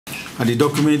And the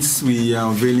documents we are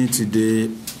unveiling today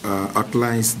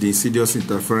outlines the insidious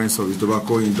interference of the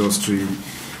tobacco industry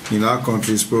in our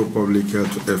country's pro-public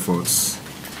health efforts.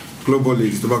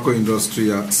 Globally, the tobacco industry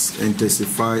has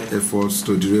intensified efforts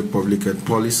to derail public health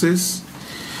policies,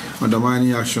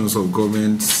 undermining actions of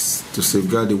governments to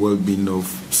safeguard the well-being of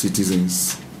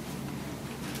citizens.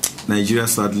 Nigeria,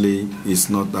 sadly, is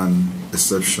not an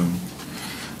exception.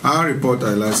 Our report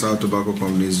highlights how tobacco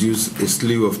companies use a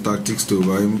slew of tactics to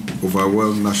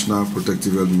overwhelm national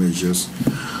protective health measures,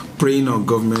 preying on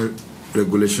government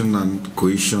regulation and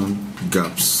cohesion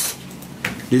gaps.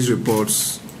 This report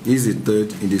is the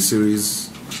third in the series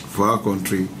for our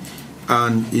country,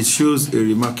 and it shows a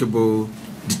remarkable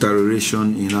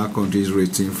deterioration in our country's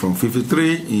rating from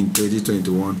 53 in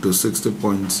 2021 to 60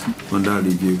 points under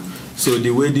review. So the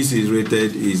way this is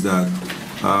rated is that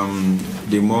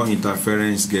the more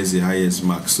interference gets the highest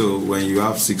mark. So when you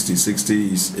have 60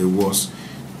 is a worst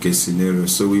case scenario.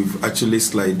 So we've actually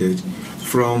slided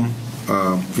from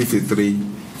 53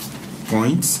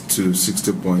 points to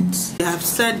 60 points. They have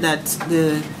said that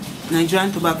the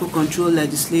Nigerian tobacco control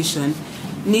legislation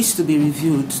needs to be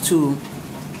reviewed to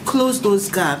close those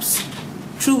gaps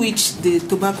through which the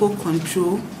tobacco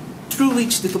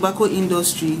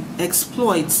industry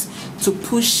exploits to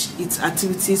push its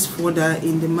activities further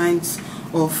in the minds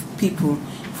of people.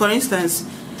 For instance,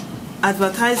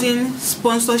 advertising,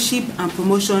 sponsorship and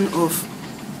promotion of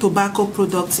tobacco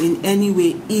products in any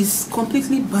way is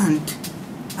completely banned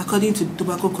according to the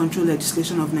tobacco control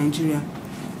legislation of Nigeria.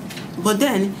 But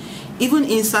then, even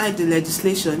inside the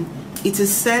legislation, it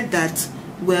is said that,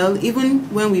 well, even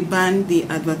when we ban the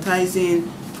advertising,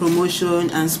 promotion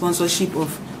and sponsorship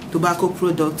of tobacco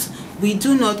products, we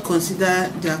do not consider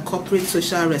their corporate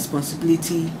social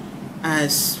responsibility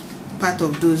as part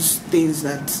of those things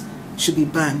that should be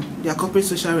banned. Their corporate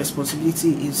social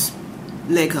responsibility is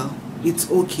legal. It's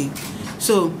okay.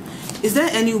 So, is there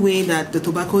any way that the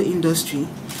tobacco industry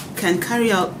can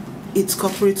carry out its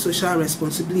corporate social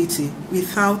responsibility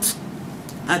without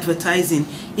advertising,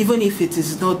 even if it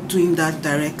is not doing that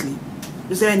directly?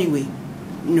 Is there any way?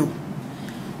 No.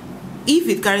 If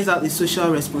it carries out its social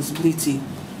responsibility,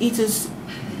 it is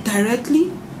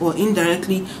directly or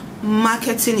indirectly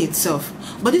marketing itself.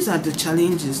 But these are the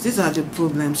challenges, these are the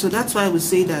problems. So that's why we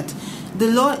say that the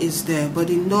law is there, but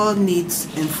the law needs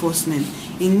enforcement.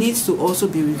 It needs to also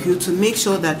be reviewed to make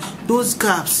sure that those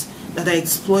gaps that are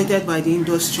exploited by the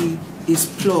industry is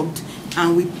plugged,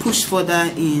 and we push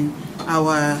further in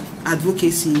our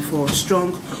advocacy for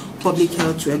strong public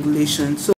health regulation. So